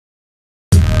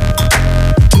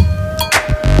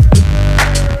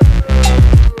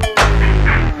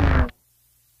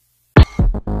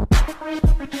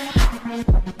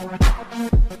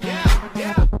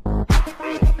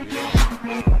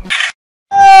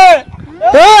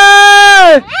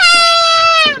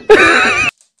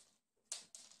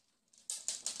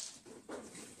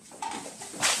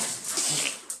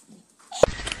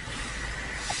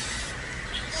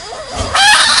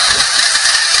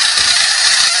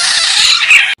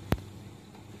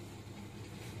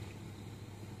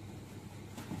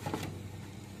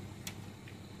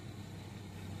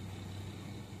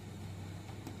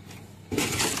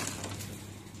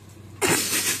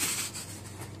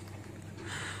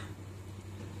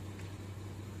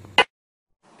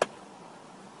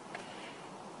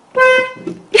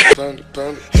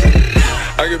Panda.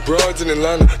 I get broads in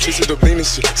Atlanta, chasing the lean and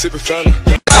shit, sipping fountain.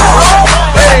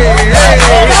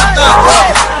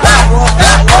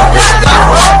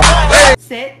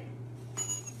 Sit.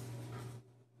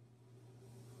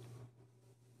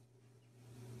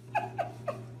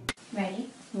 Ready?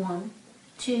 1,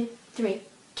 2, 3,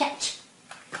 catch.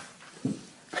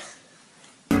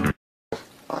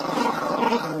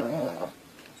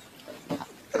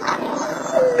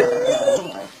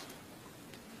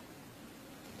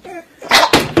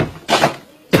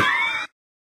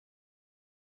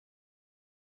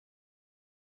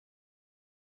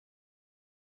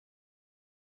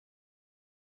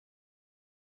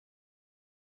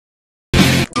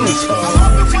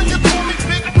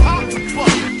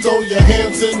 Throw your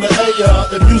hands in the air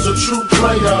if you's a true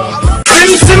player.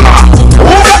 Risa,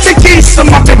 who got the keys to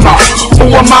my bimmer? Who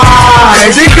am I?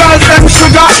 The girls them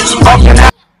sugar. Up in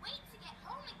Wait to get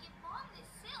home and give mom this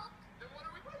silk. Then what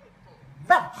are we waiting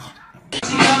for?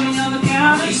 She got me on the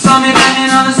counter. Saw me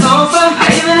banging on the sofa.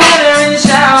 I even had her in the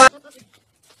shower.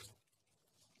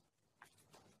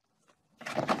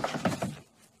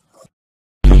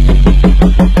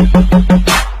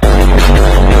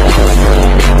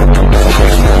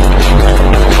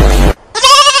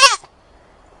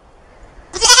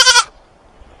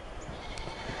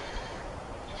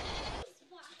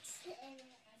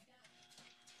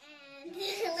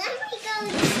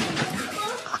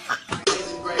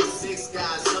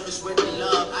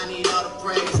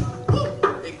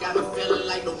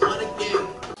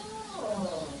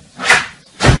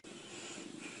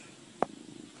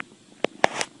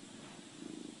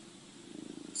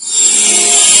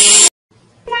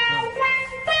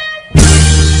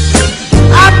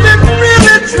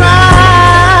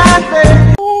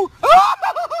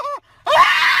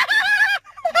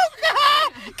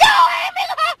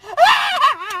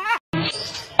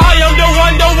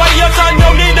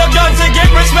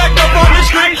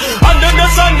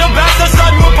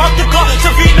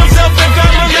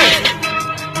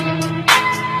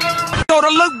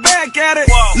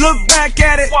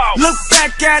 Look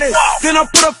back at it. Then I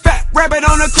put a fat rabbit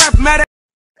on the crap mat.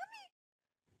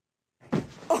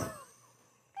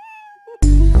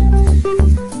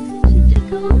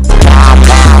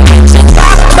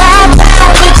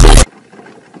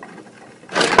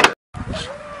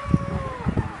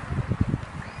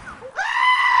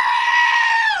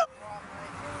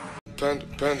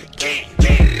 Panda.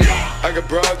 I got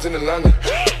broads in Atlanta,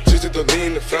 chasing the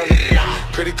lean, the family,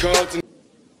 credit cards and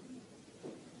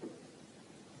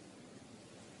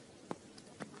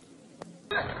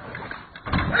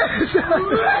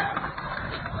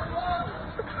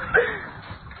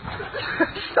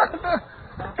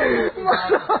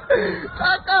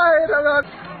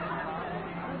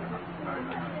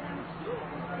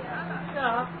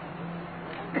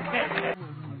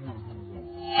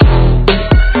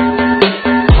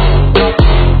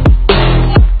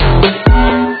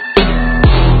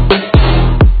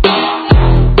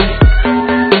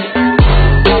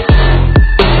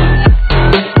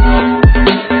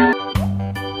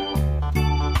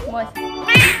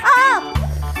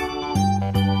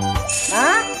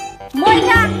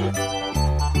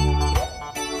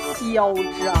嚣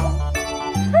张，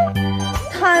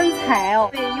贪财哦！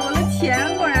对，有了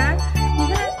钱果然，你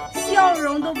看笑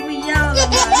容都不一样了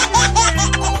嘛，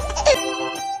是不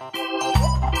是？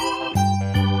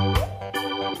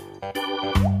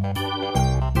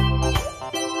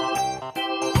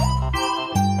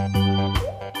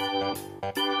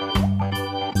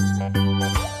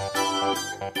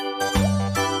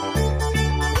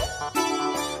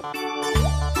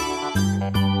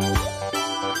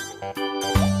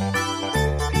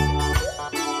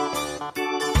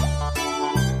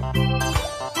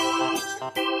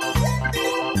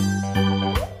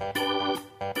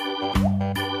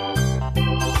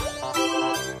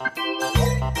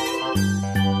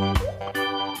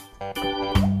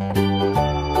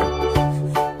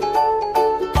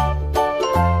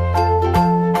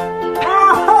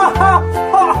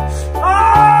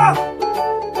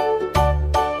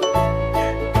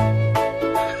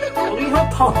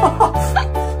疼！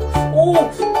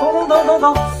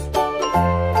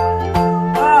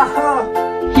啊哈！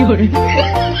有人。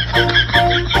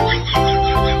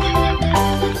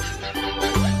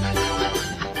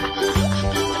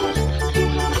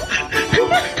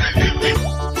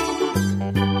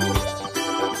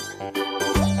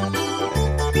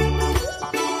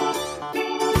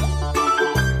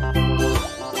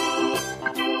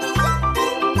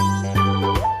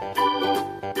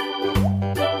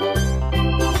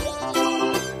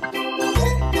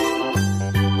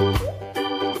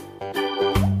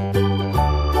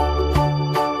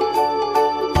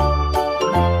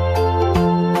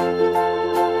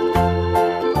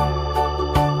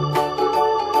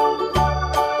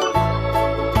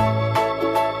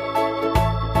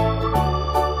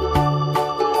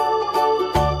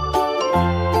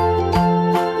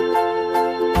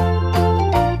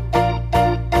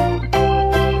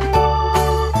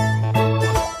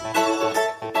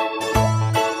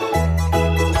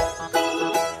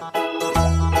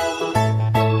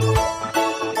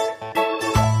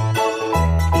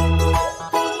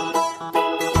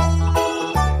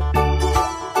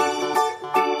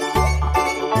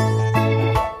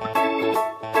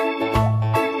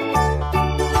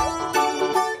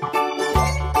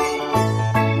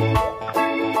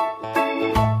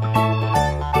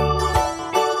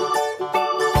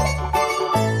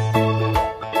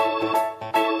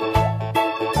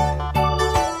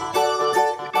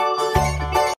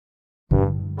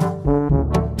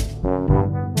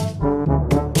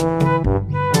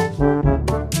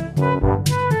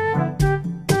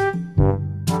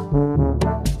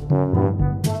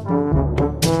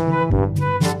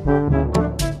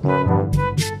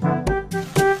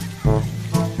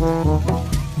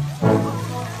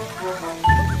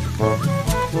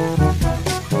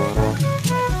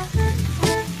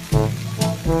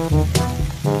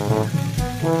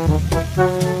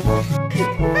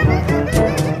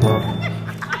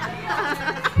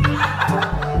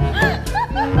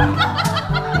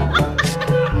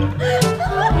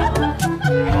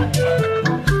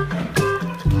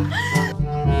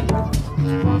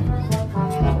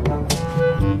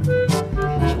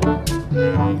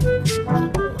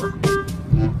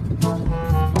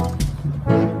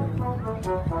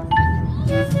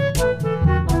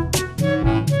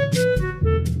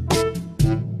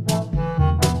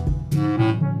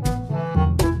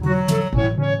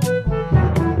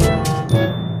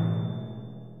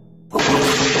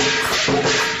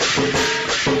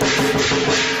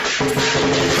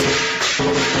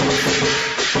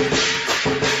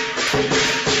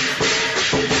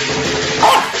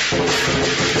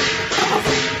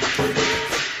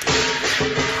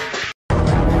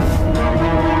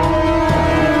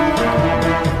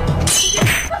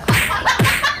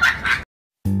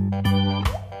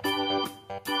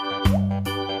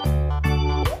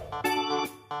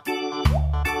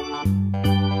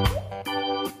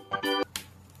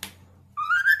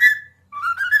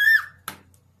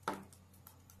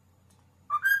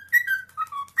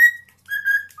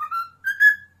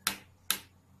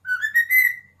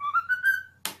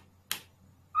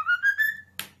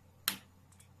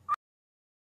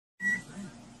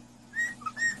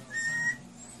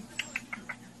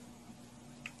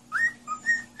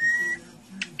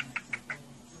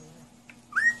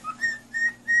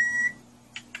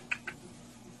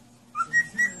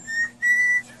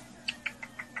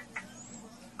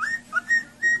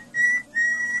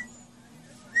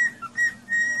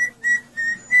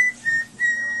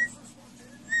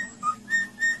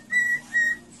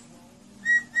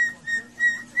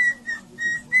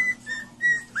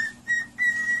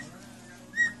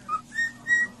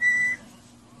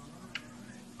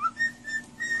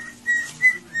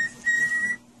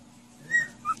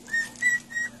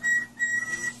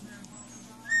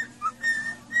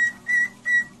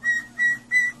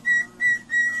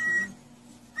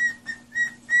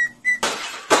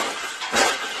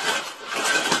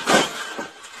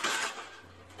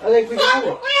I think we got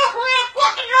it.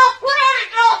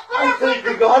 I think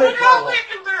we got it, Paula.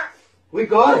 We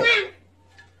got it.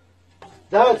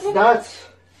 That's the best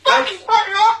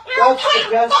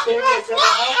thing that's ever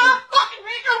happened.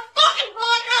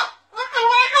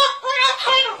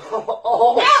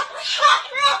 Oh,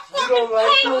 you don't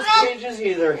like those cages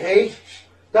either, hey?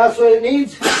 That's what it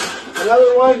needs.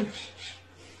 Another one.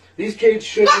 These cages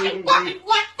shouldn't even be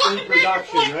in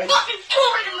production, right?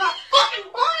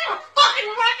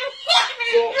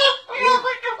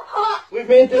 We've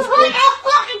made this cage.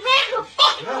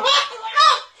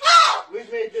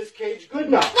 We've made this cage good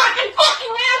enough.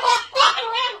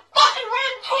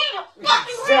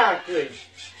 Exactly.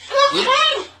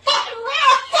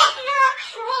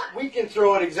 We can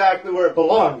throw it exactly where it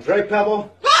belongs, right, Pebble?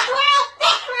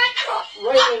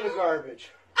 Right in the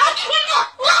garbage.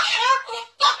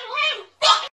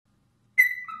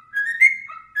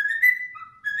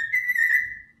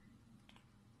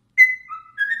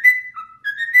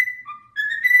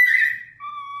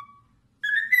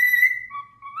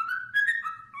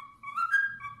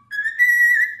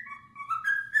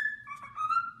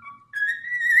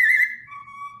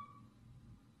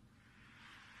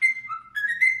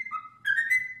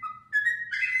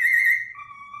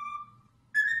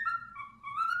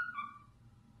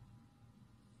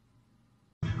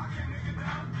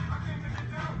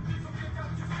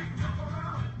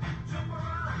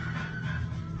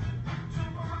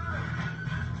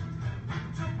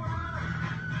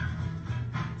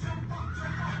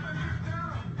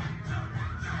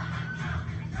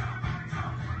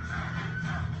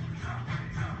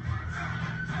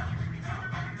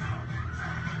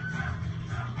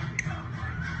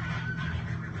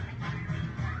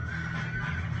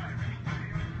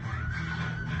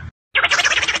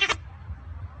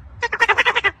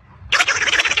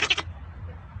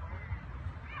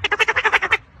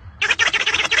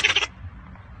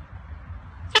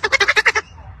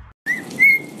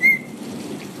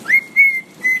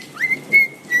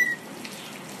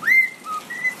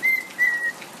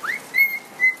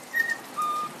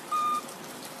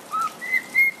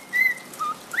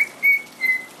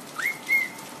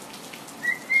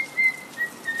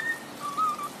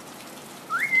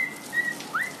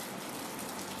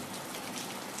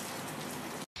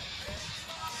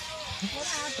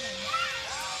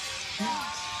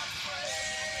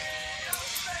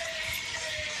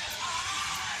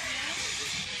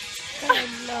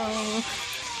 Hello.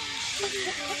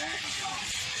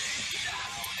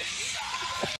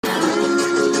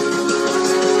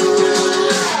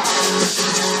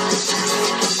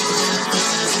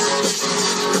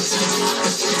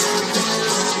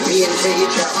 Take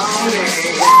your own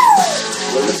name.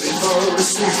 We're looking for a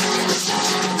snack.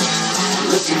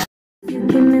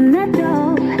 Came in that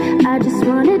door, I just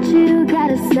wanted you. Got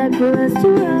a sack for us to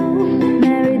roll.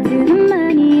 Married to the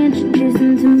money, introduced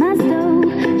him to my stove.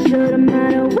 Showed him how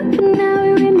to whip and now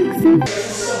we're remixing.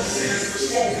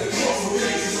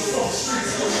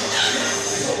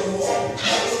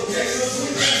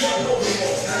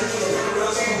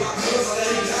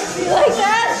 You like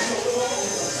that?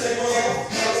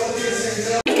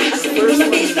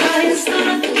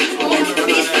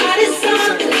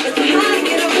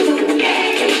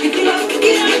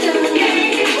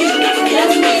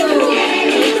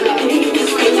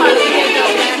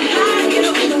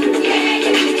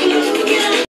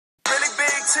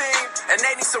 And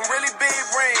they need some really big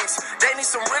rings. They need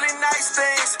some really nice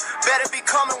things. Better be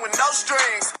coming with no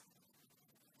strings.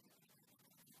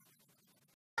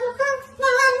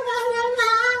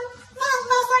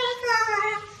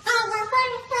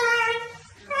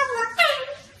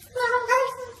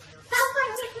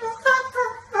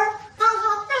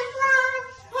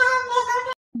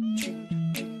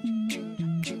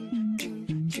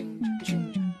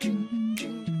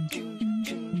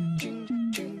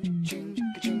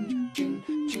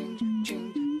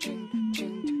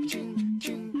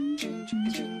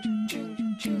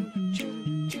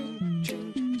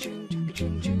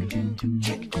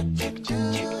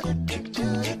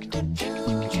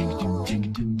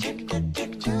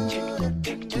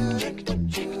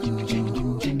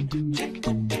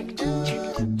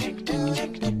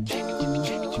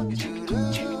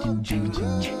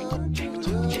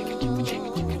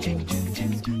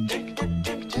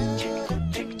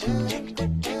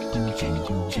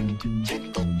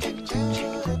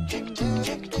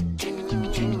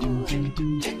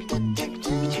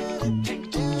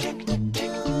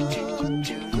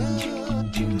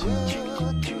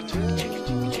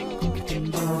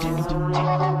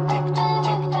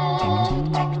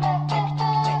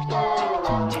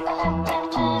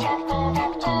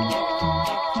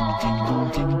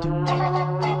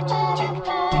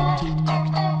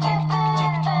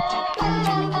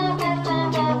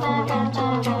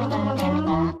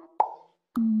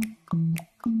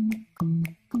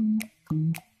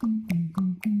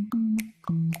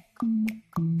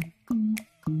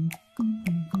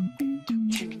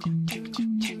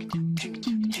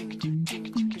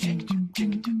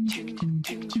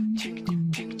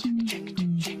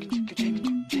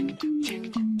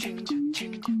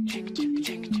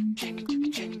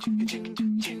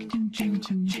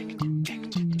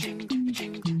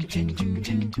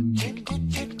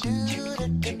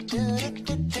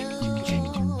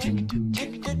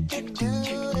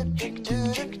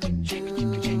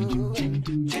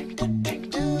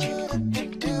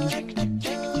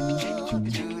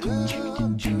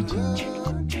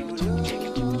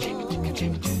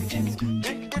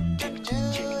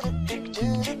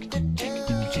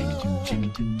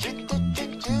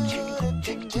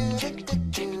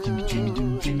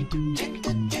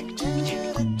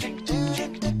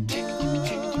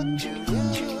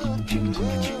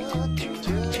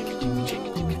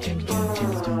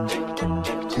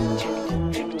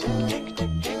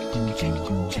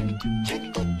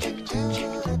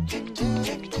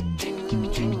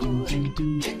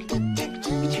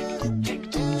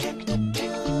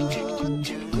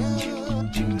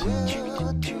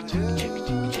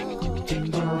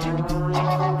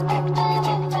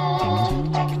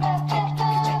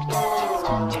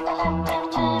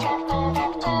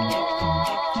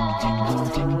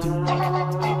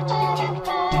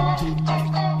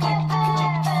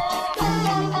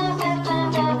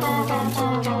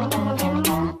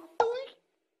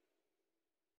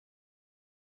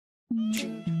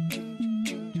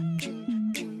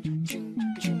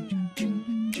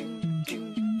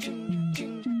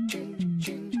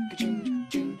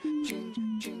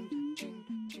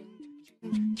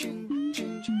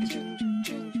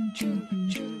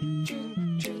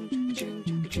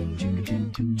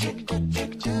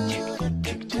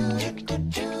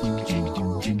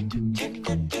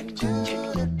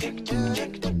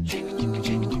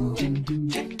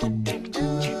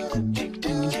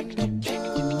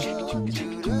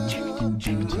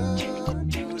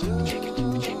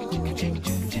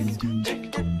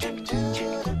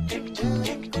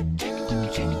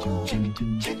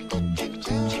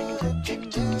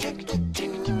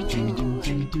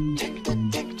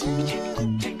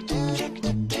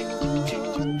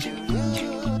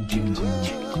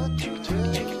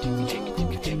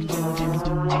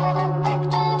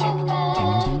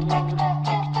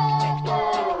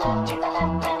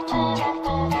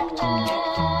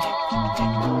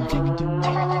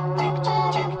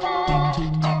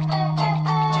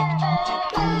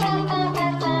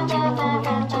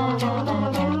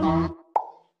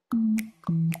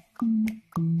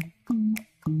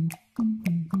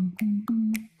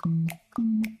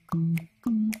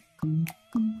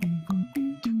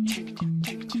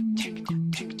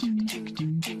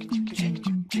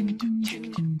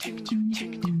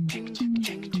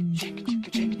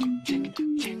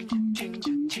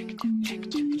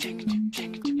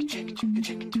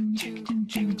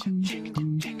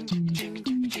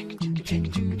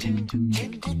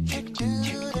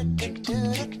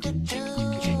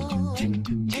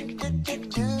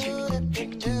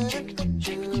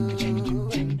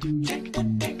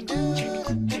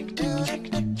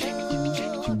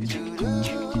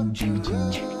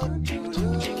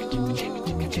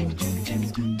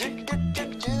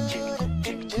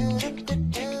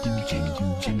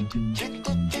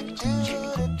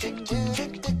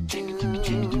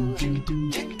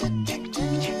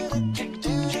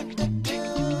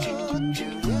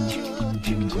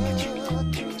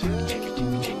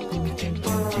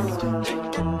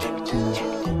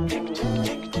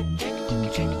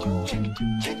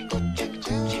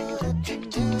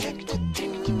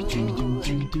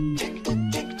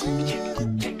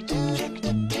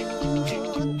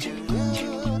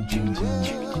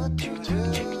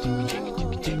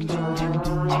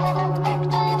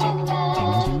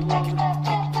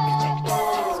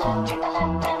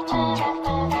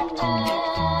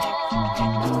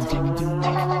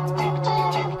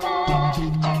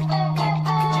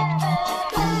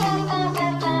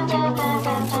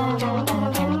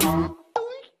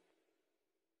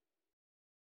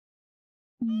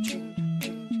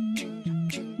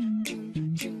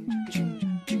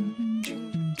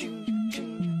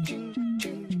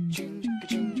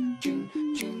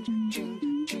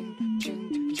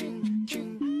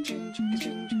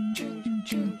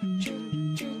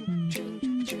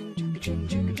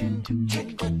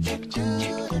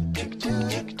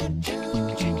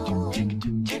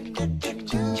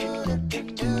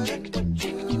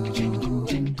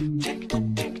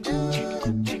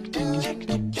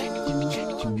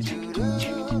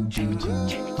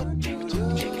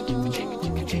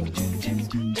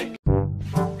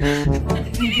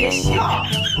 你别笑，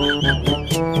做一个专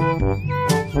业的演员。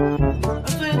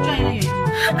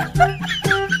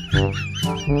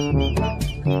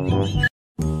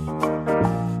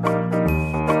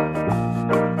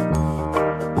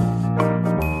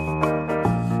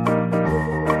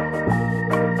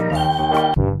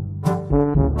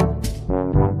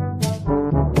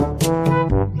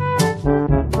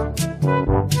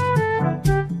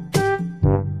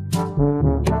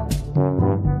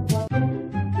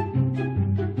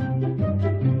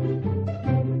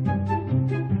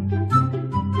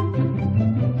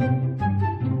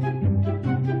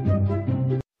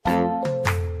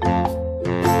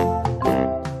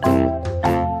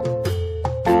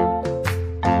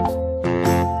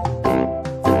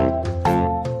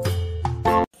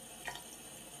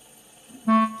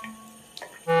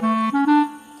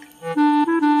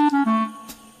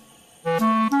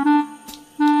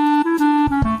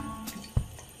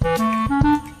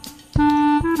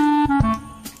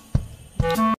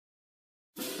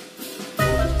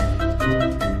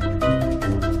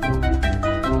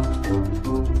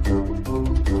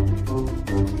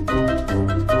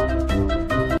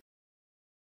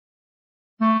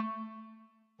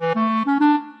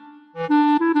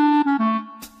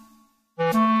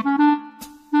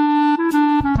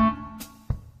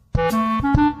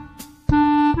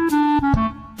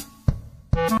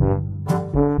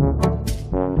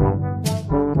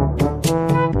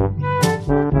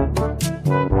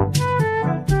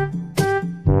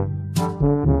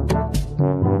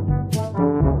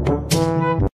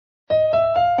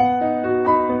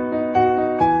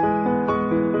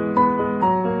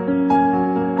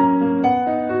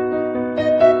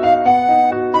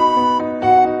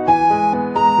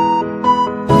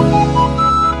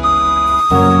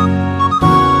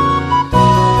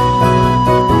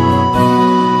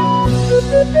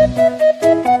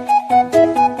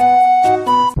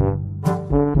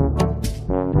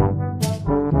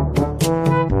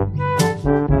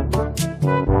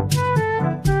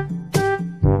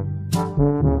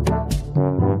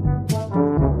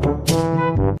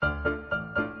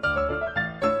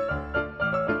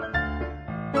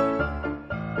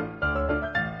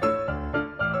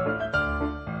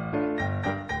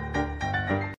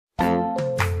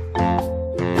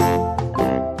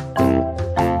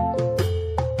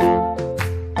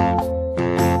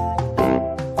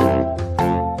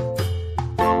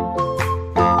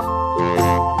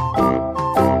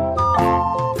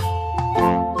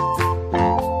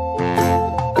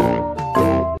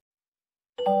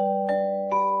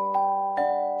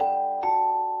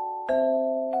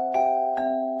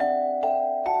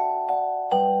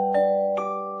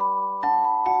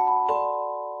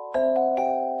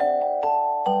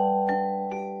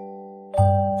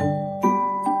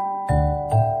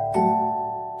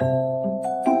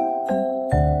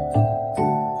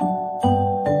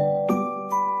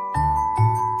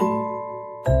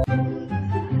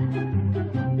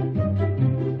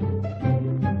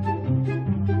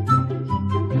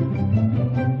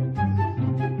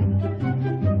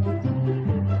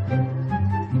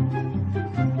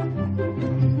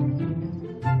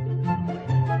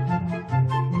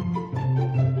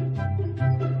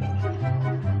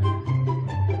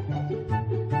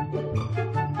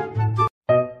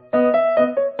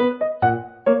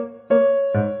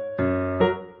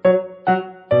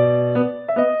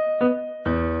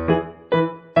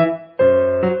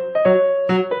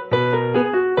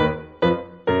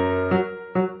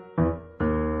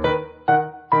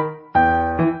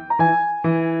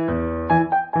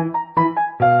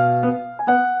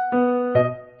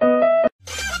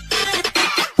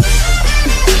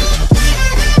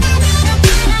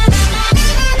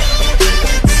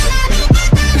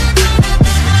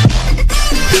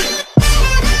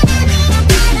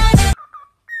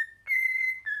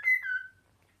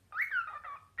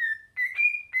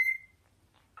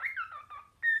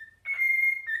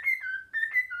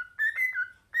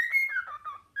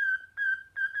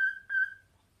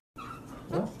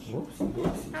Oh, whoopsie,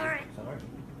 whoopsie. Sorry.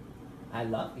 I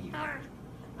love you.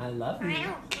 I love you. Are you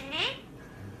okay?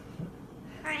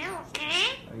 Are you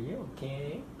okay? Are you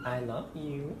okay? I love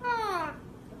you. Oh,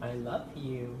 I love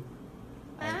you.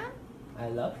 huh? I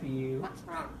love you. What's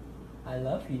wrong? I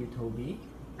love you, Toby.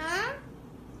 Huh?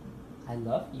 I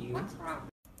love you. What's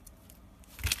wrong?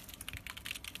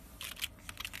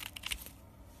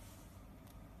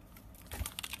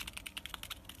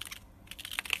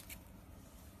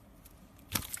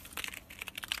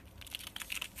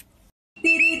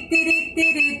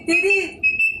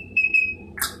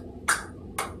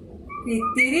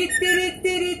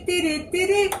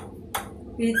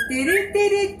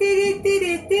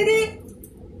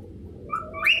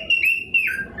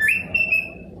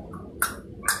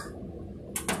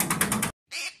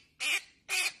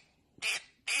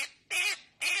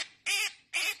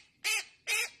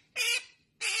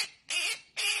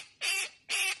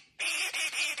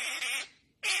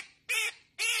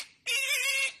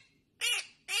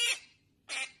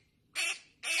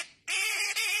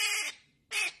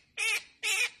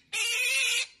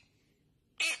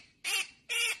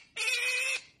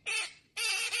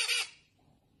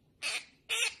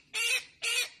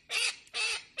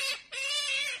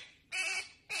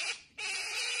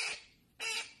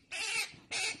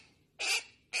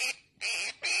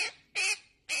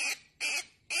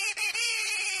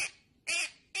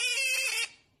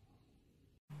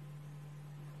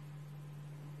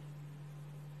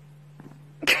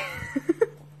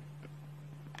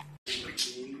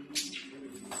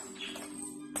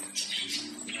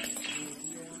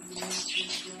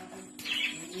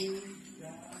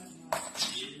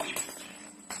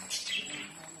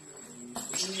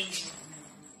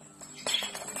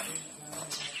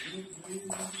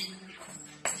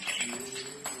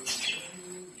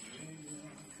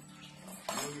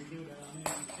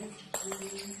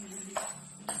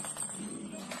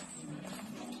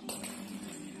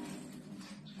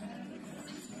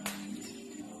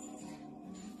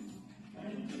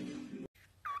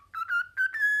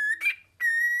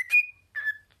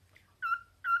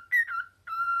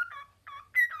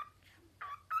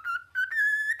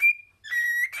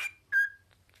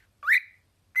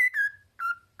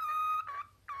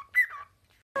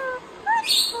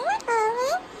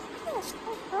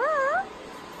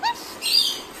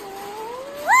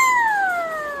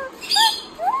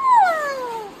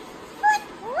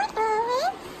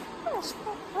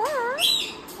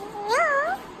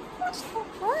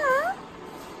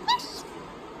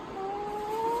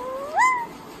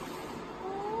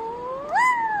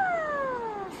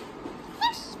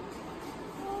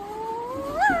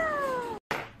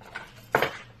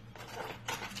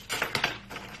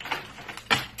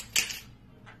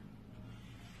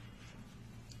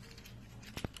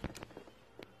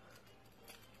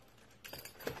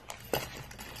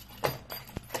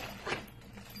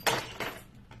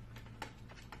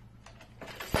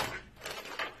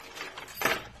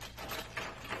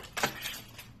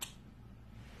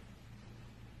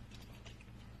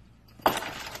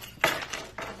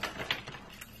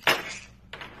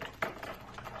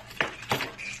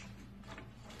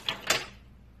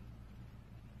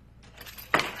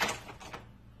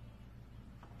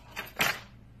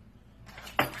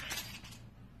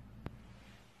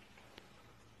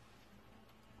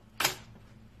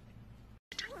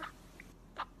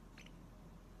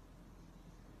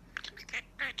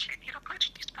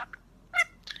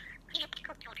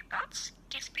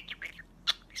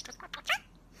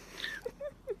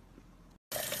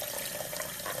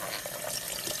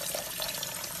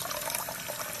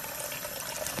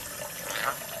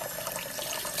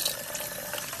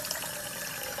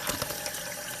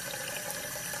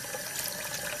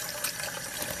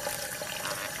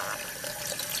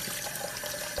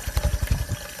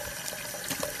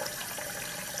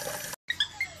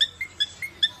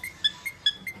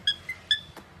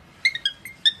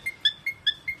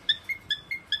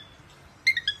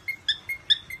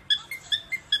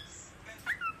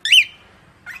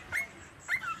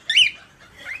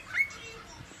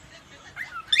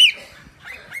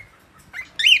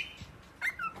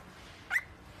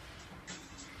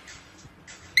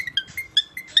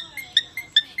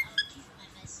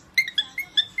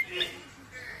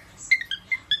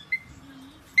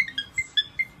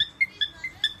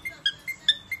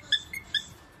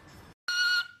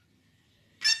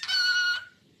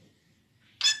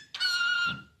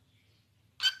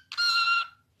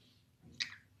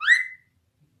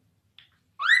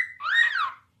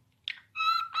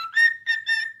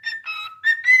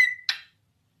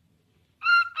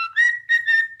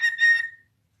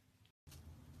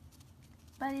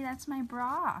 Buddy, that's my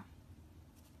bra.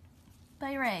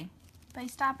 Buddy Ray. Buddy,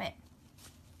 stop it.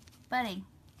 Buddy.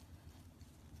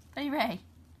 Buddy Ray.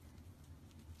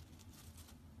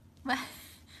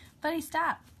 Buddy,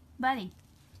 stop. Buddy.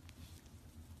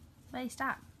 Buddy,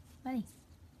 stop. Buddy.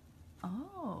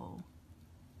 Oh.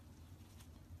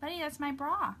 Buddy, that's my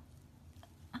bra.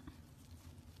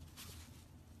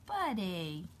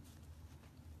 Buddy.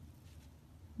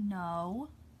 No.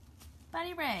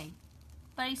 Buddy Ray.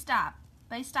 Buddy, stop.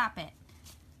 Buddy, stop it.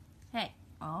 Hey.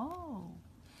 Oh.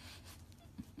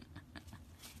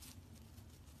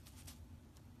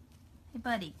 Hey,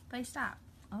 buddy. Buddy, stop.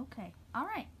 Okay. All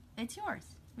right. It's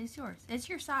yours. It's yours. It's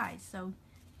your size, so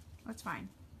that's fine.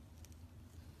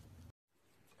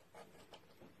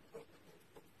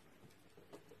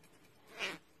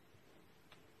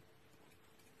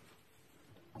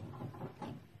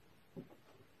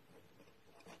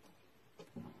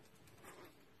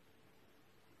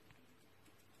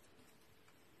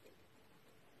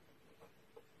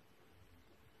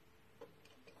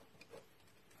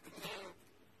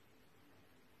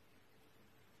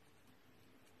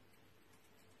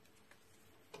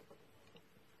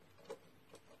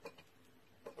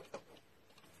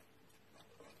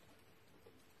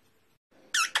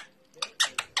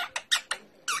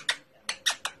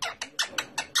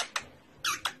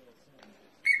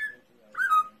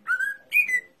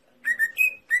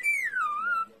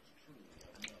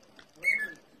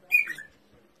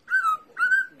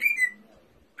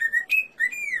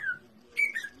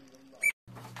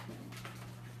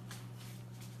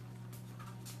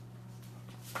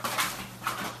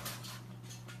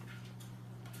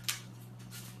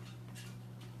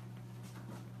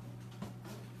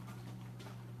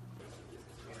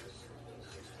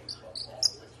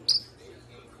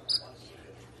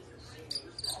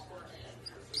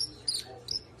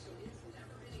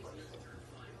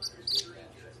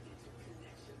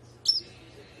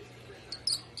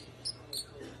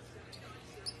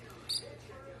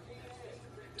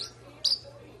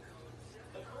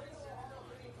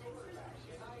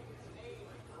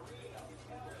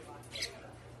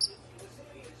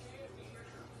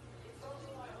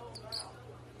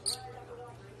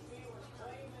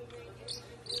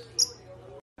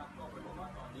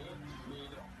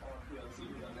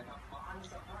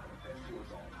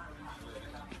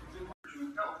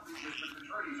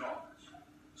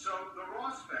 So the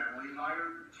Ross family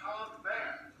hired Tom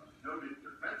Babb, a noted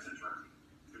defense attorney,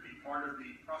 to be part of the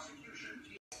prosecution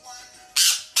team.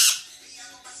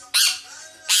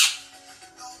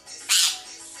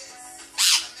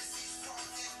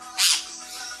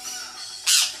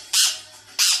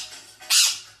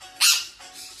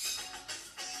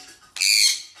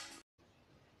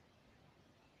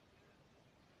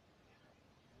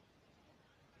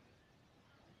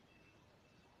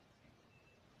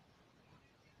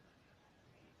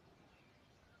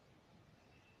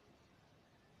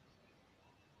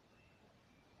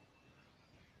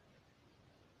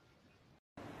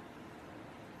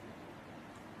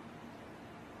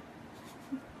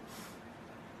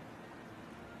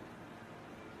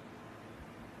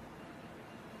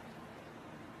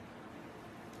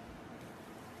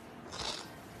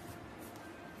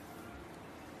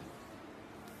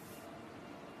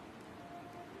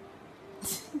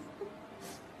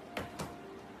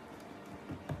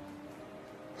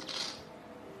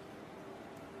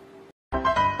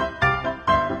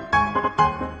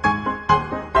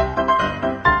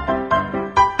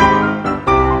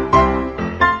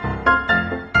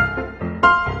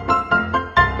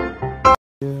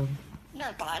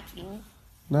 Not biting.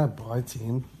 Not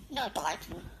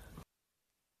biting.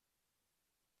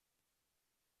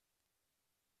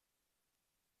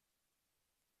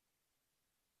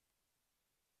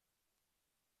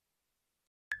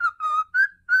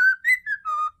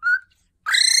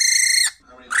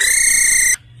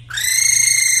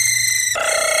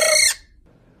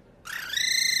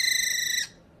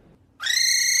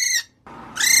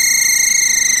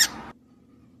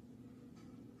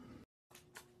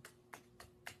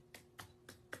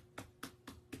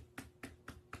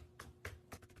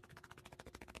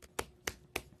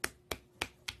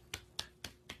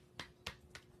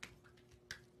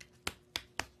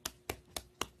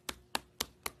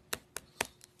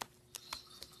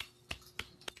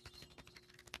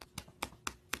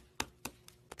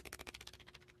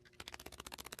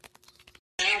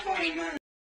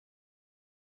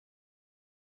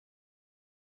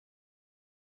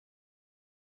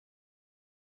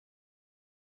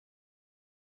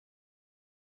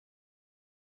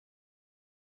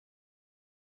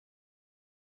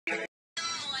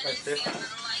 Like this.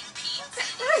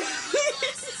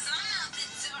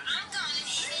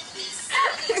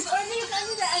 Or maybe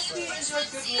Get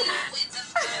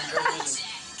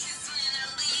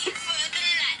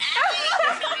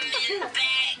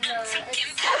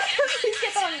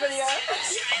on video.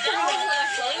 Oh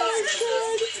my god,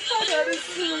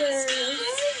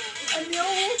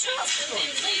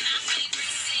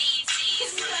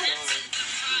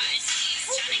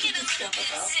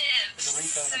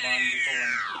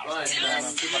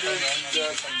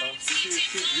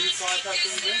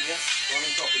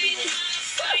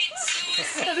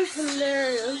 that is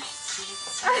hilarious.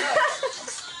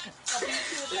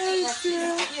 That is hilarious.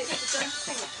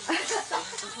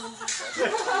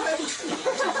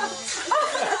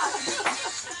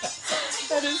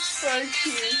 That is so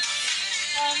cute.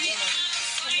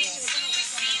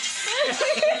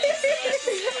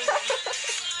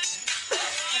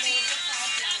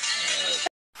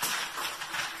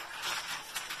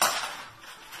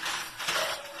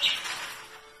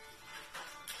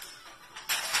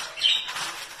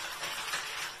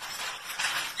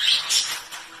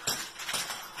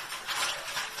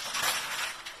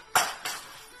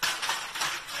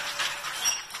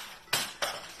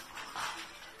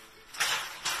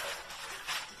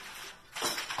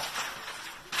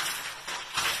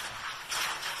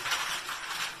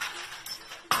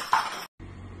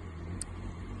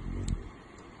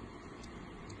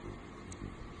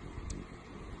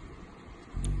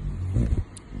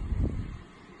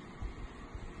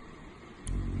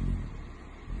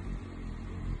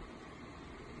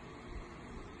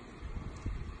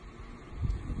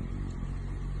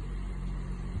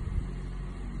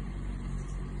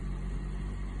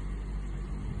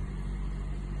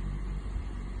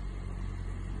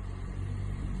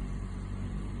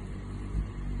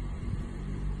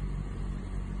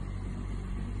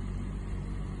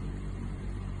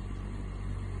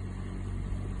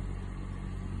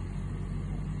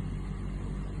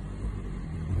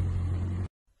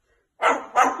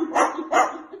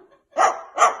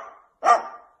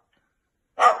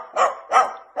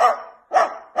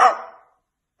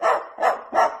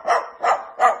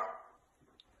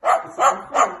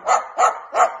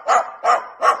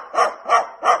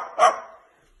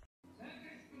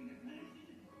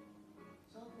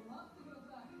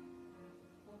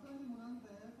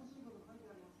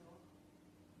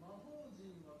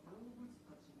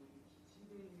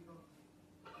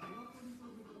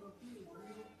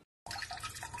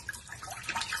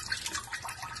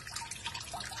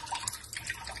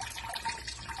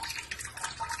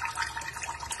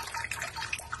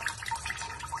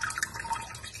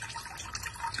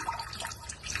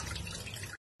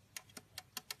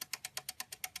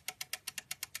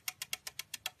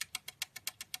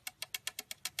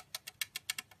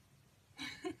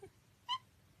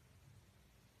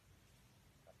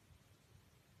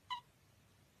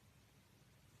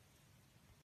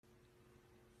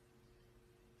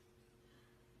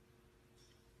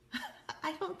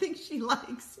 I don't think she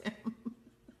likes him.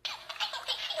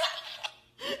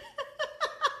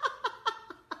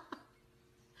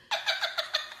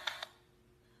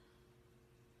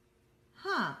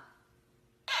 Huh.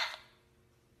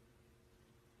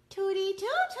 Tootie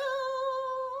too-too.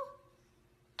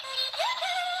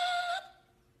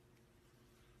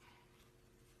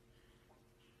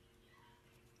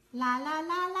 La la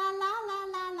la la la la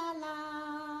la la la.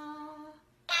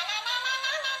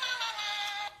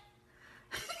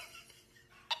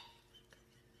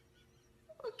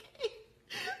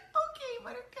 Okay,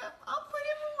 Buttercup, I'll put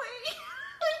him away.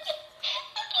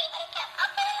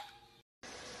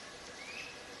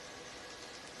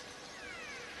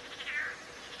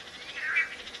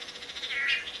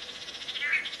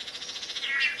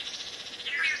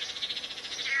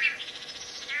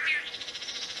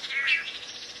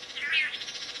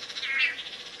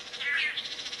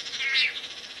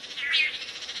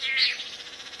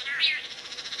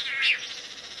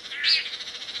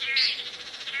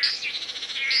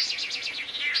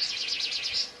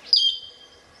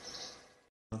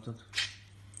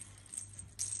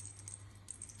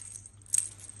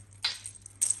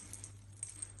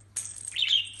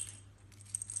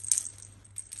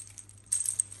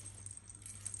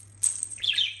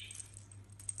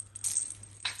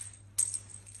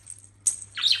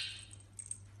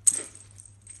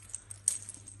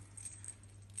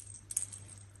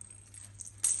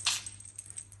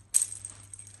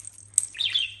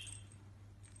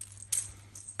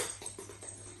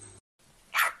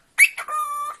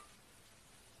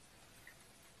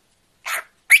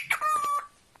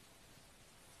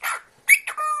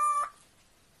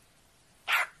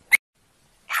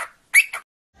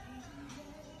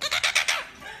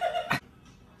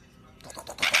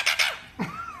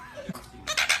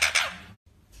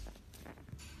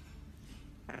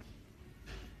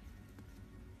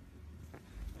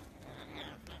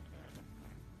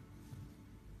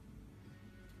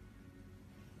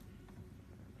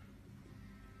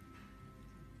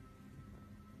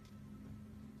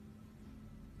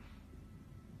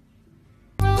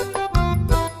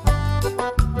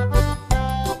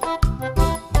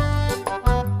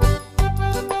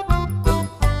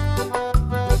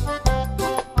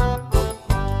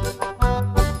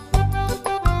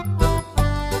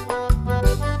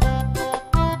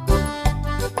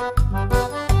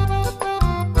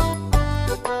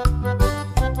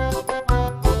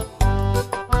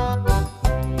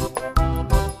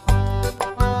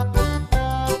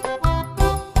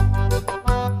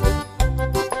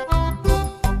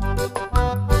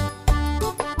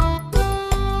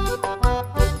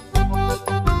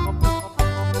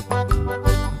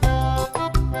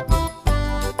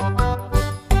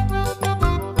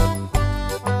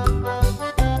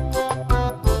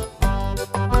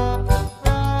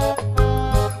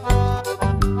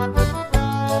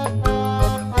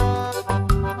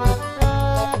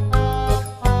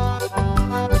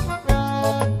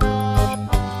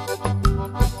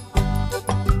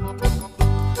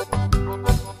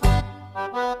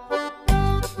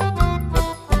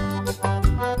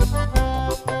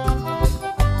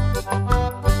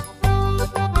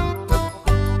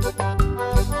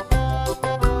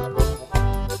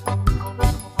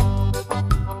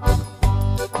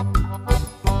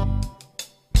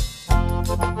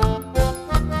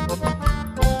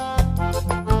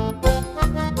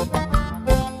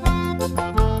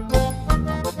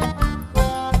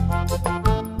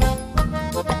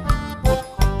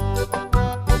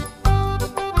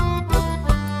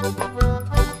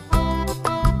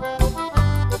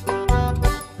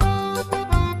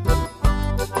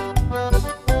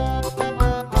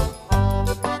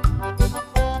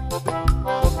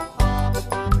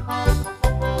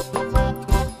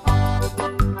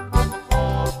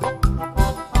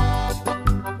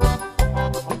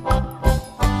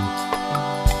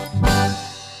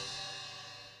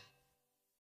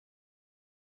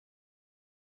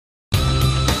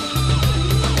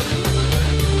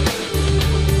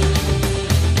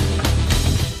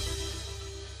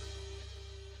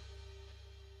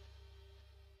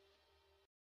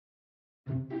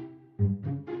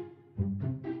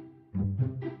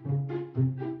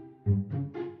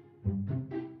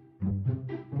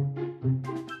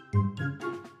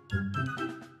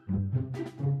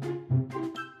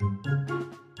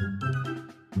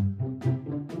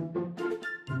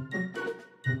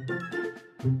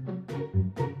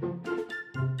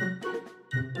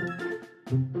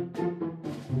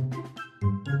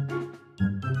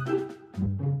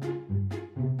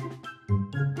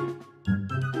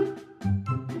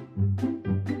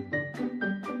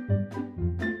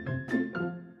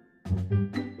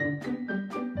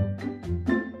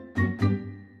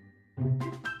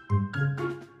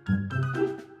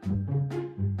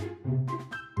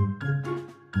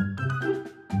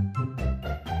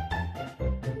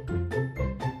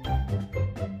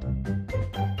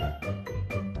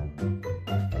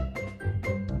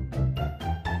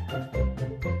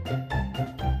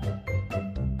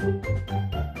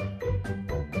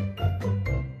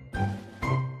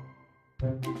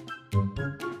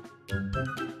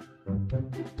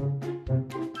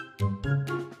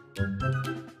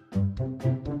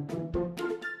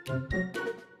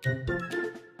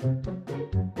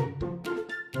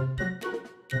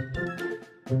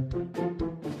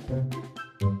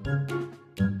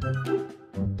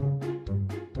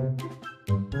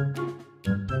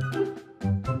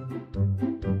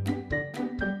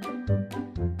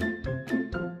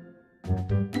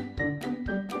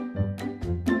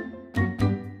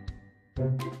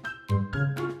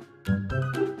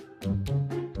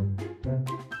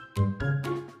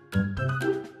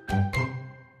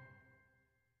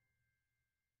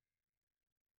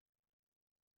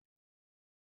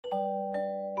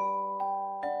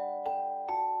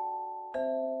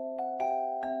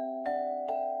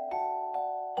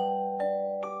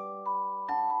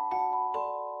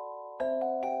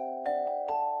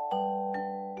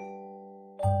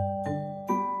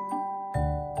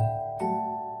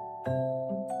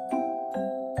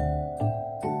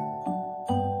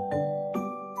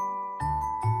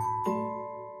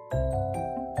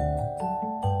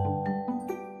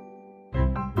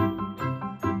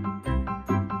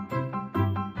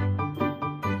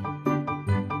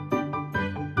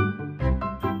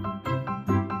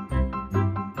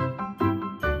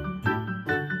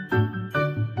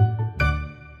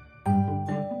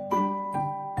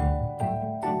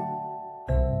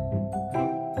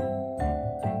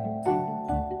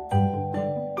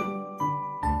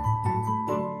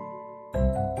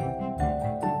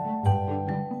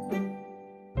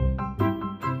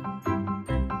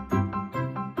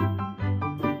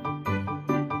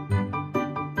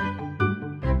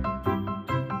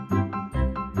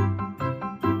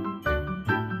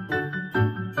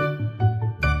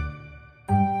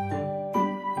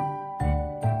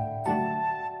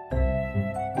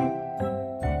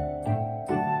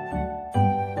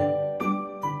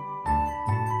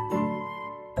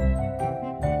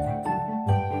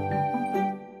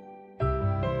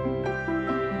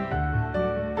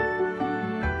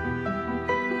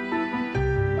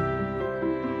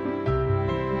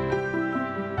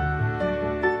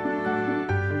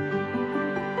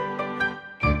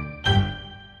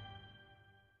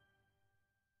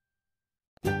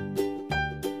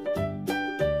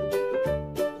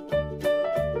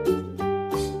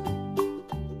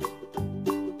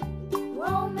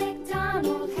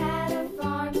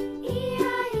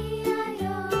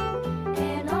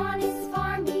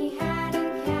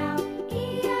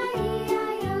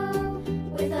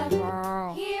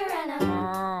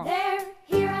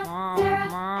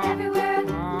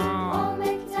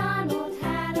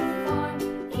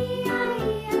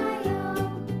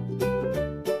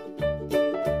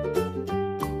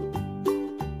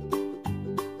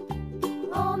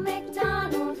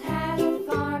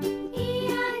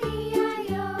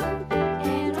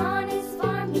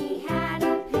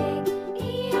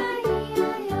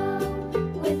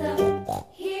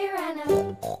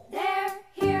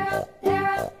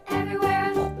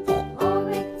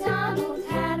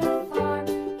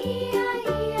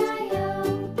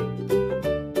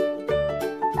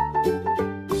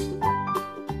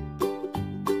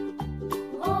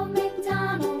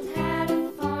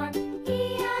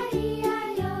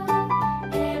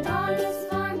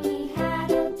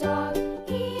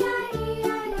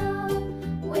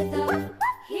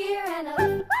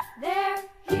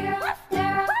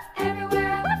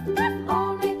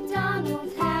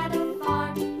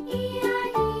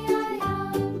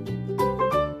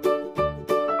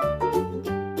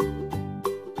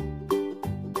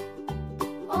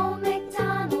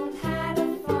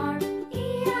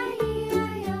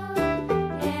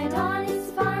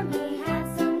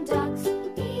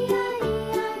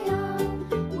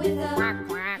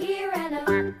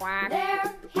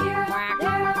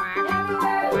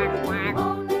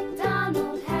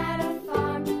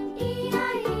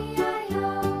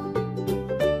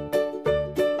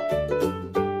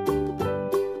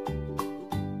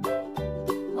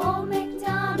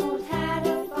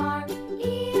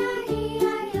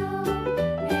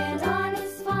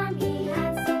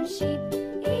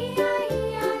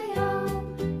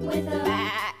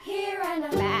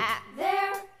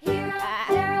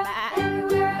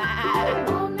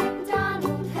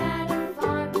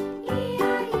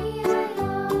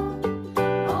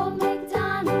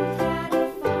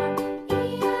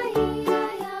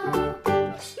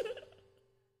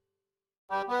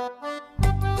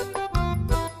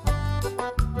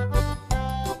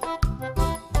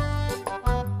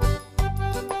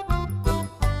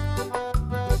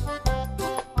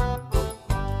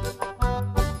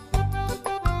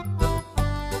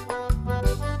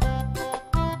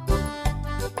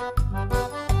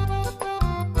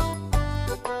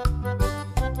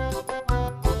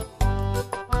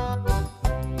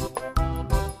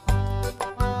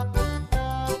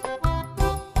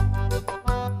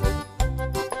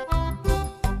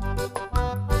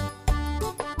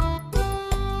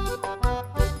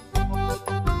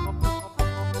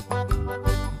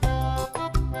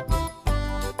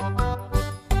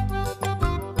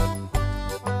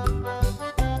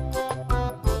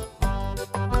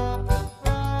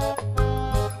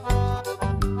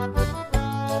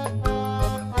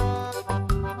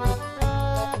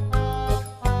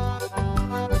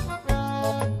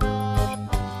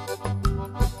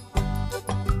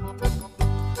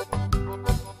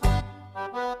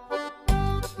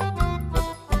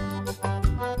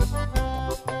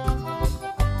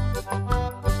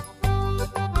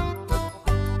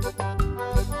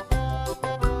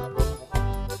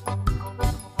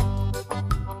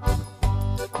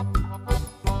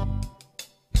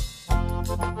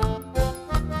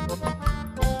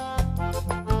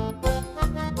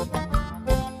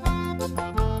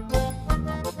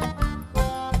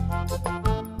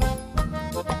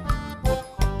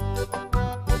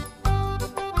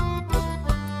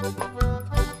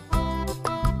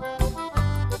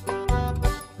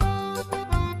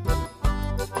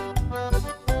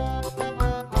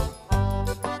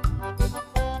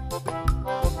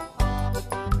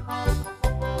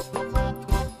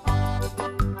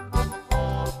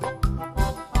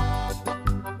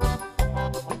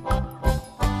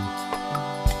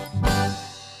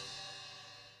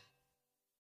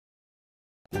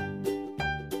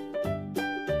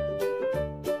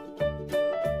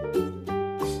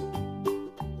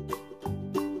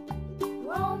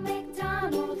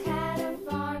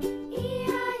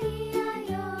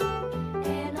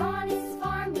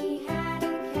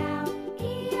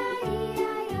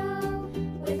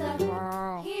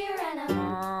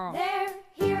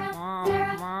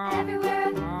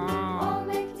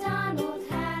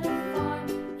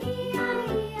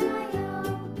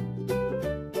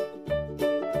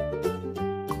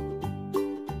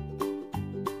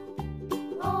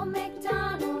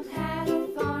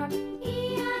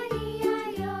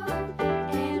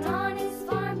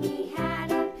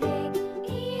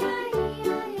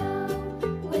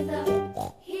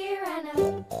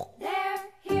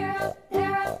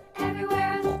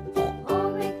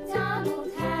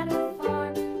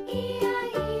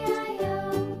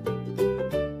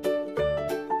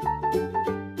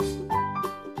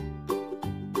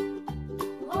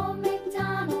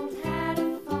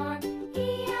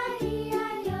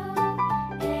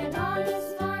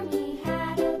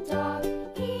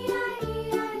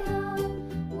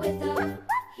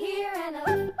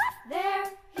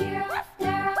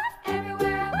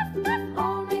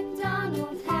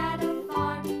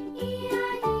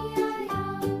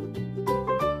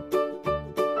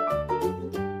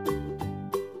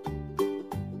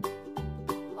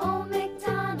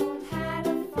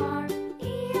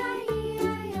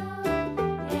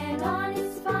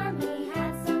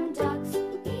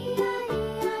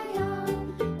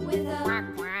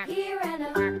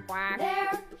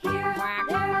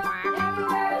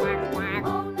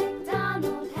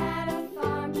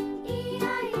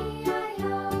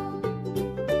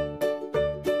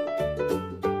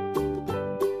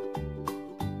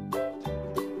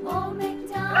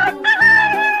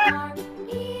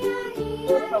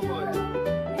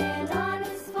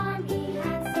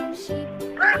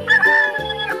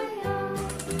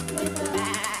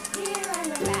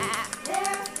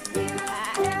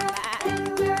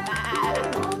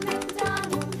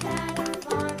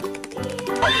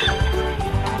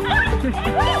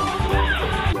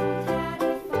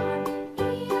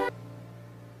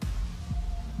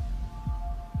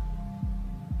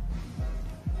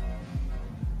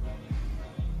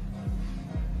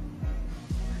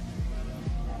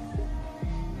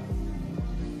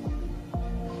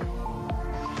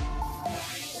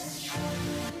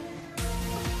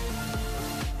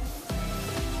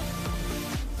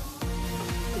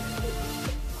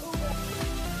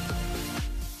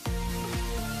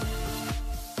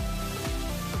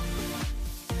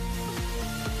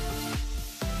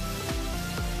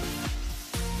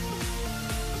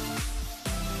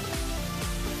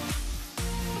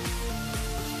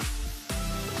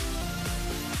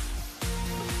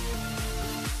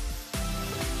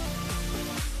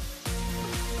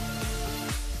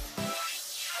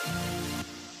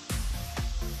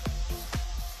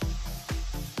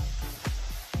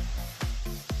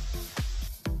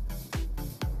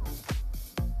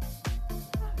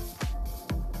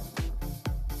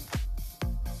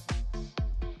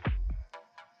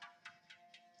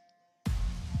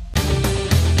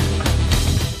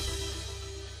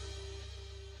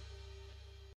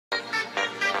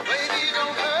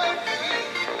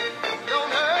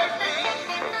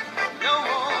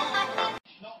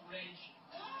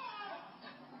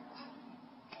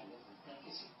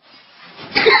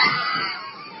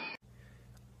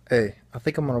 Hey, I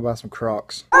think I'm gonna buy some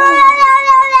Crocs.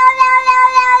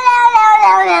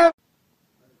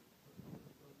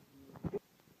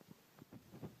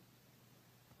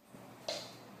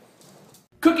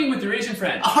 Cooking with your Asian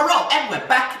friend. Hello, and we're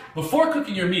back. Before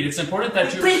cooking your meat, it's important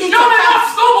that you... Breathing Shut it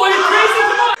off, Snowball, you crazy!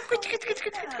 Come on!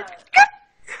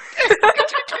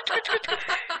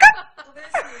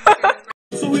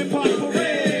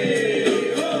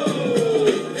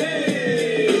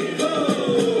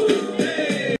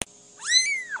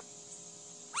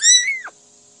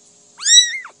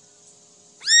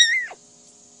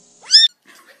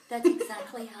 That's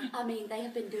exactly how, I mean, they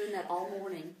have been doing that all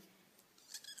morning.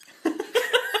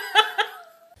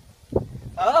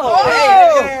 Oh,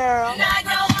 hey, girl.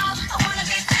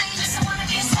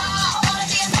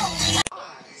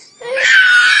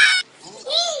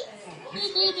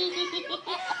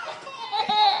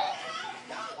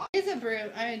 He's a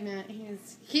brute, I admit.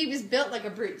 He was built like a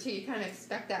brute too. You kind of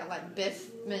expect that like Biff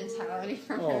mentality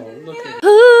from him. Oh, look at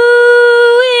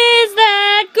Who is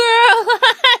that girl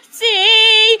I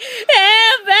see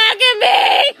back at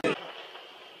me?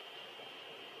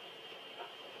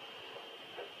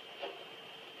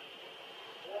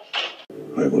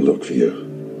 I will look for you.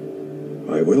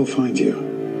 I will find you.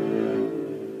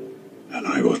 And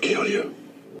I will kill you.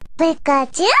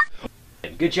 Pikachu?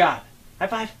 Good job. High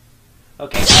five.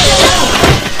 Okay.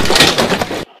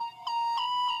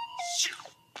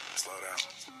 Slow down.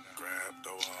 Grab the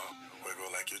wall.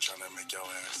 Wiggle like you're trying to make your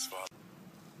ass fall.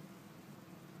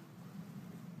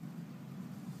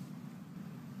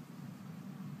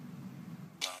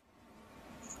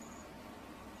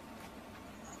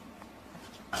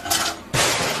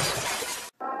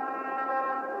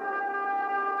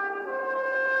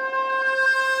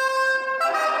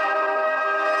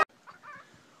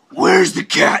 Where's the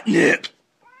catnip?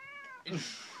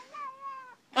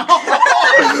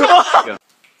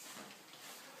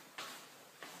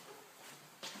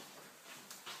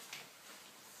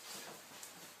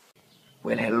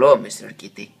 Well, hello, Mr.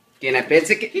 Kitty. Can I pet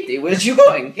the kitty? Where's you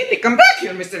going? Kitty, come back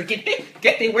here, Mr. Kitty.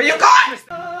 Kitty, where you going?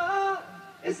 Oh,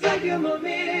 it's like you're my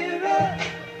mirror.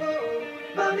 Oh,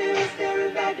 my mirror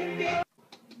staring back at me.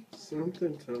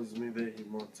 Something tells me that he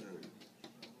wants it.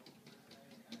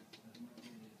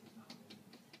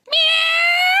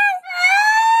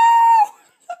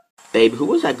 Babe, who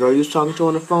was that girl you was talking to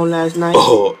on the phone last night?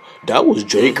 Oh, that was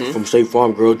Jake from State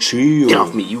Farm, girl. Chill. Get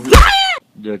off me, you liar!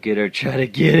 Look at her try to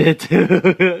get it.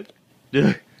 Oh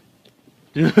my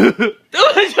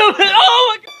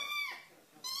god!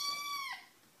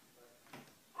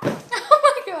 Oh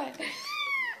my god.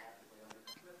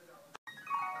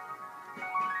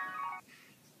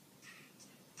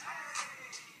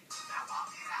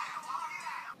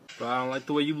 Bro, I don't like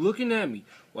the way you looking at me.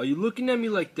 Why you looking at me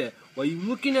like that? Why you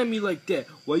looking at me like that?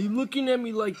 Why you looking at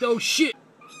me like that? Oh shit!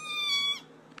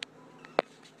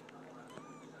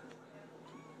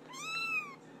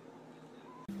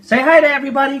 Say hi to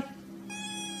everybody.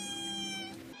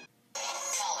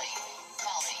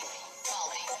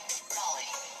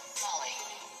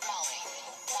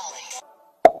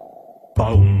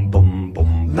 Boom, boom,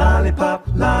 boom. Lollipop,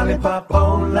 lollipop,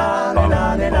 oh, lolly,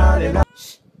 lolly, lolly, lolly.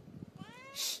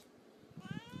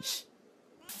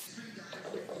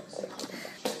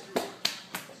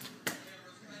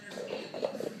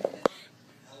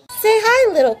 Say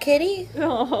hi, little kitty.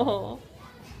 Oh.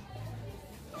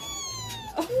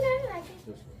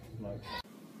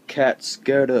 Cat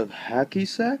scared of hacky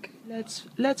sack?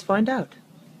 Let's find out.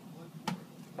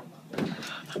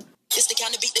 It's the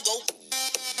kind of beat to go.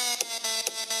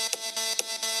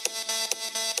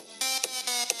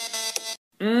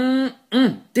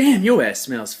 Damn, your ass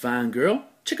smells fine, girl.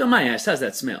 Check on my ass. How's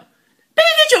that smell? Baby,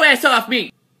 get your ass off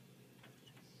me!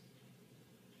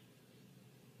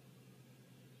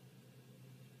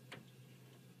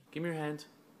 Give me your hand.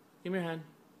 Give me your hand.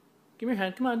 Give me your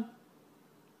hand. Come on.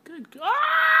 Good.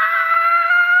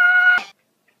 Ah!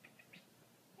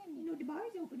 You know the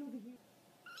bar's open over here.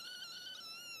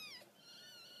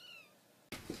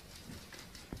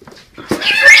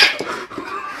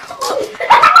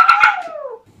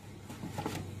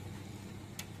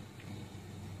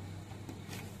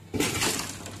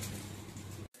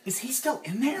 Is he still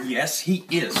in there? Yes, he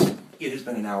is. It has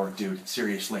been an hour, dude.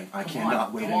 Seriously, I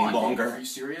cannot wait any longer. Are you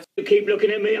serious? You keep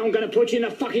looking at me, I'm gonna put you in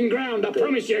the fucking ground, I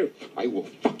promise you. I will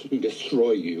fucking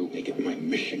destroy you. Make it my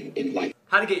mission in life.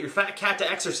 How to get your fat cat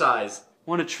to exercise.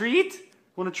 Want a treat?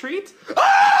 Want a treat?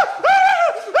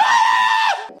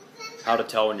 How to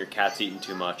tell when your cat's eating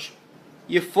too much.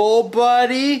 You full,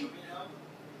 buddy?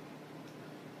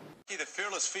 The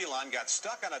fearless feline got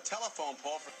stuck on a telephone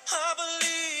pole for... I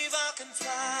believe I can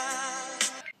fly.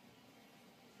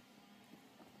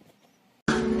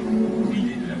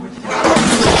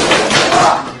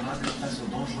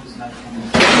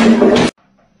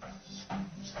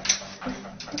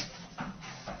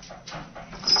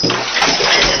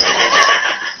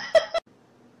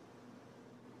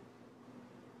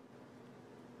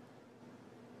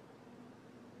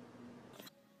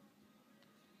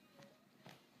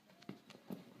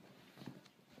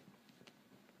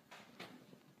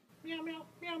 Meow, meow,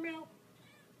 meow, meow.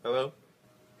 Hello?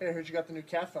 Hey, I heard you got the new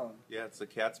cat phone. Yeah, it's the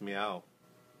cat's meow.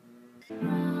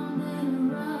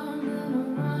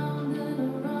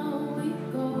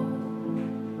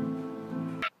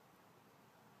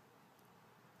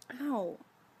 Ow.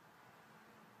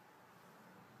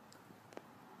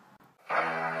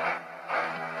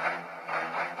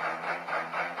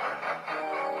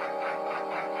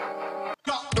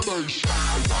 Got the bass.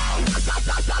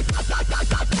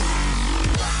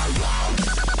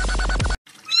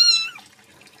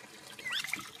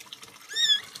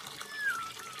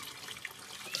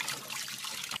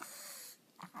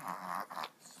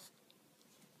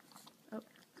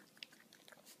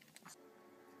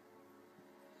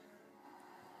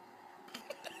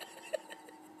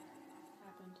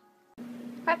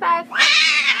 High five. That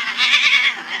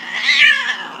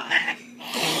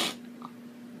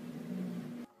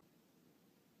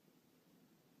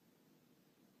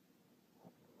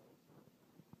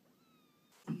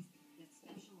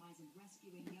specialize in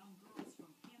rescuing young girls from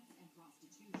pimp and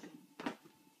prostitution.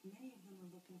 Many of them are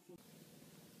looking for...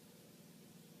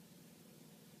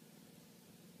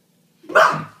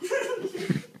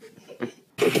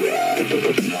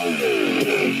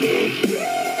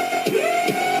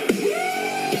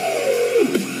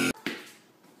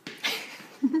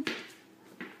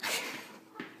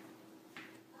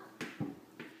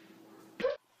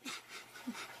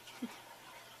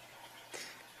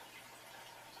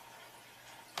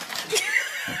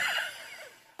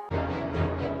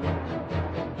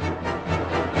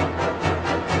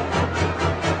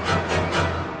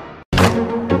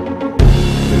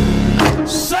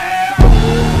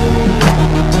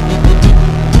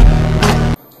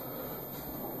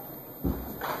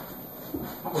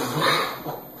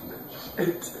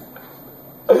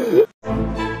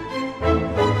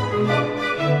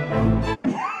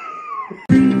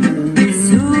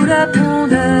 Sous le pont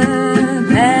de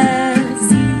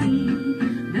Bercy,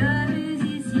 le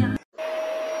musicien.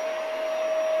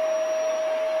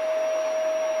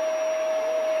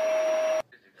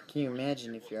 Can you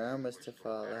imagine if your arm was to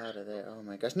fall out of there? Oh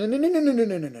my gosh. No, no, no, no, no, no,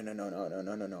 no, no, no, no, no, no,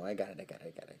 no, no, no. I got it.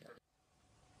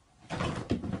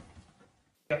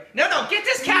 No, get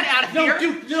this cat out of here!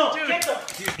 Dude, no, Dude. get the...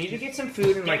 Dude, need to get some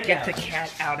food and like get the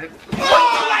cat out of...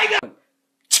 Oh my God!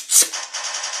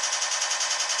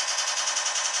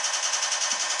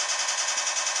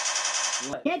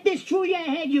 Get this through your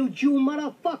head, you Jew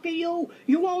motherfucker, you!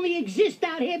 You only exist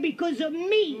out here because of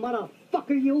me,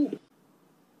 motherfucker, you!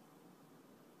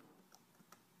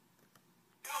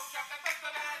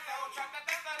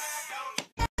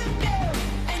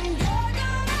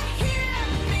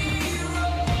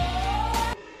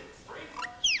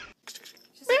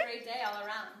 Just a great day all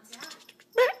around.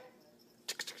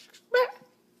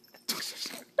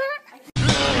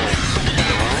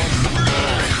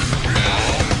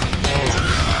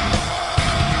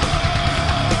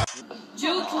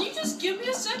 Julie just give me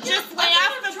a second? Just lay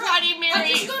off the Bloody Mary. I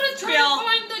just gotta try Bill. to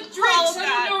find the drinks. I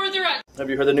don't know where they're at. Have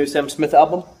you heard the new Sam Smith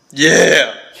album?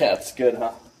 Yeah! Yeah, it's good,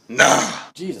 huh? Nah.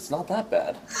 Jeez, it's not that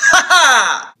bad.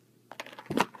 Ha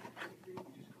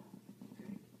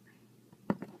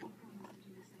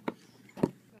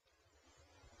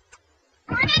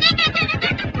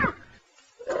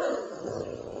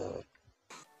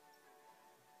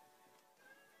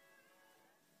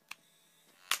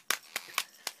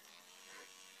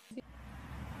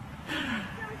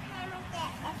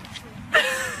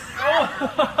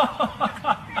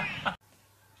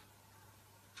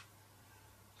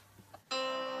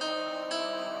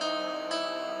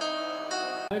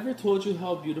I ever told you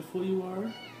how beautiful you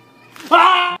are?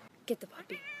 Get the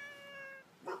puppy.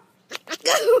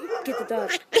 Get the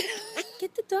dog.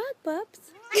 Get the dog,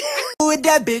 pups. With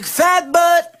that big fat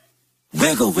butt.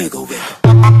 Wiggle, wiggle, wiggle.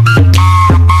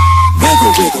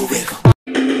 Wiggle, wiggle, wiggle.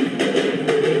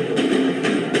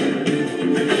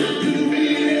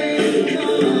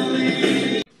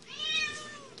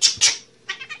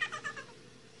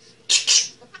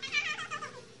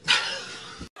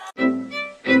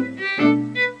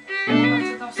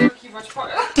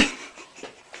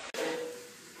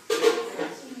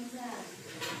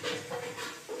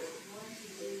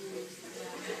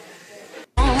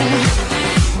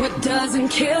 What doesn't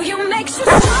kill you makes you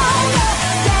stronger.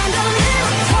 Stand a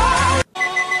little tall.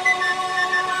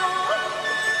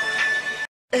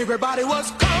 Everybody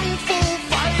was kung fu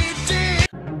fighting.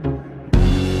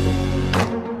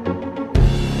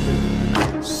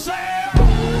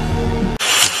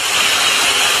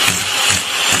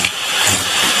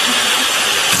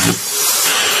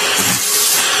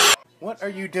 What are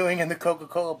you doing in the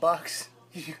Coca-Cola box?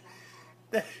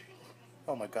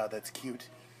 Oh my god, that's cute.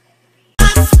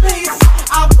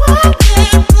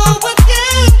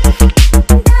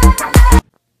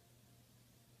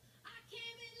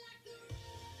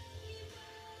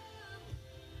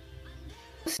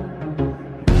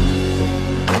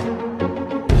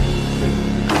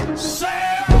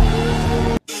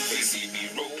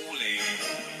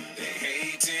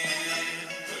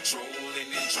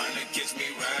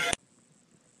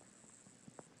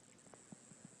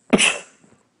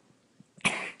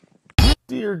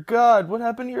 Dear God, what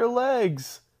happened to your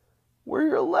legs? Where are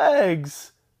your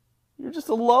legs? You're just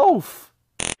a loaf.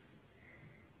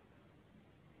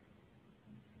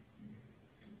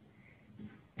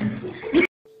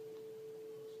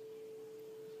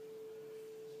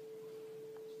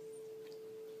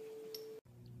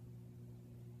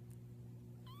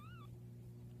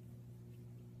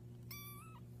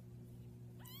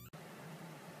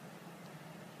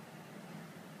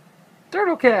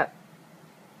 Turtle cat.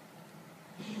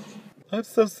 I'm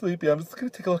so sleepy. I'm just gonna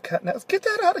take a little cat nap. Let's get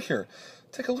that out of here.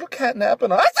 Take a little cat nap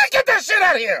and I say get that shit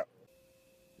out of here!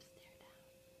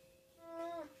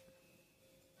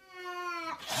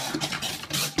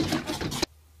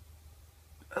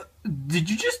 Did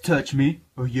you just touch me?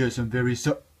 Oh yes, I'm very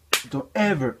sorry. Don't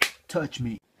ever touch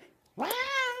me. I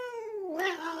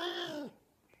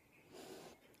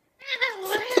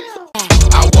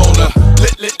wanna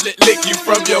lick you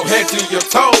from your head to your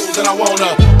toes, and I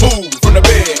wanna move from the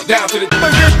bed down to the get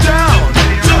down.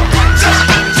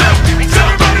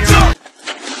 Everybody jump.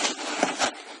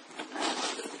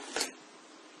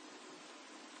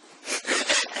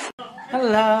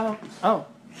 Hello. Oh.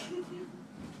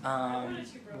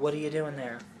 What are you doing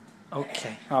there?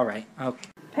 Okay. All right. Okay.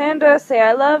 Panda, say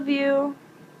I love you.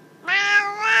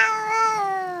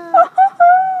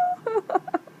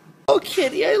 Oh,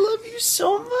 kitty, I love you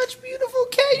so much, beautiful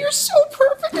cat. You're so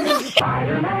perfect.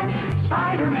 Spider-Man,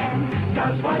 Spider-Man,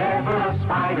 does whatever a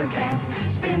spider can.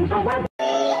 Spins a web.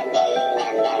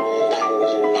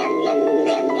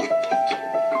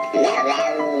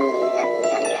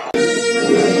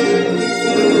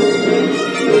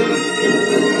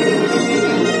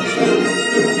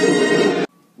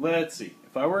 Let's see.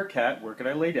 If I were a cat, where could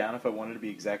I lay down if I wanted to be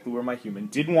exactly where my human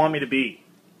didn't want me to be?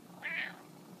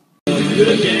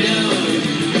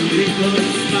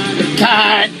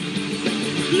 Cut!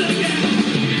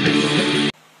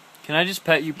 Can I just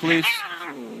pet you, please?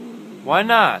 Why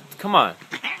not? Come on.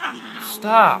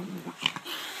 Stop.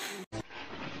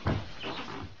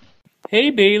 Hey,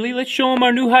 Bailey, let's show him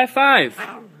our new high five.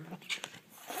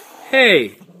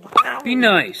 Hey, be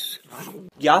nice.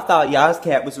 Y'all thought y'all's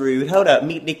cat was rude. Hold up,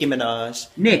 meet Nicki Minaj.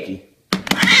 Nikki.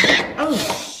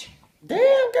 Oh,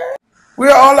 damn, girl.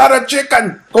 We're all out of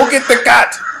chicken. Go get the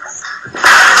cat.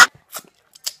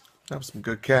 That was some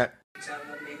good cat.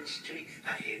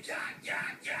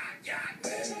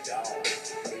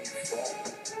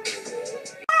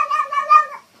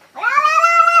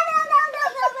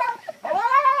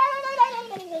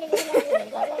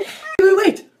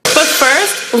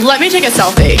 Let me take a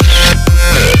selfie.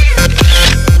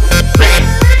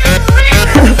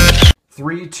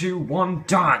 3, 2, 1,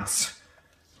 dance.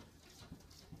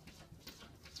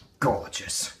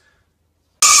 Gorgeous.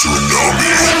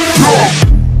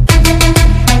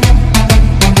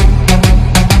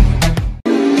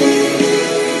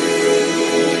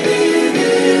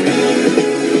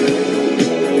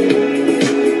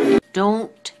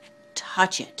 Don't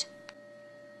touch it.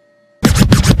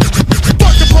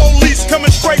 Fuck the police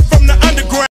coming straight from the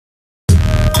underground.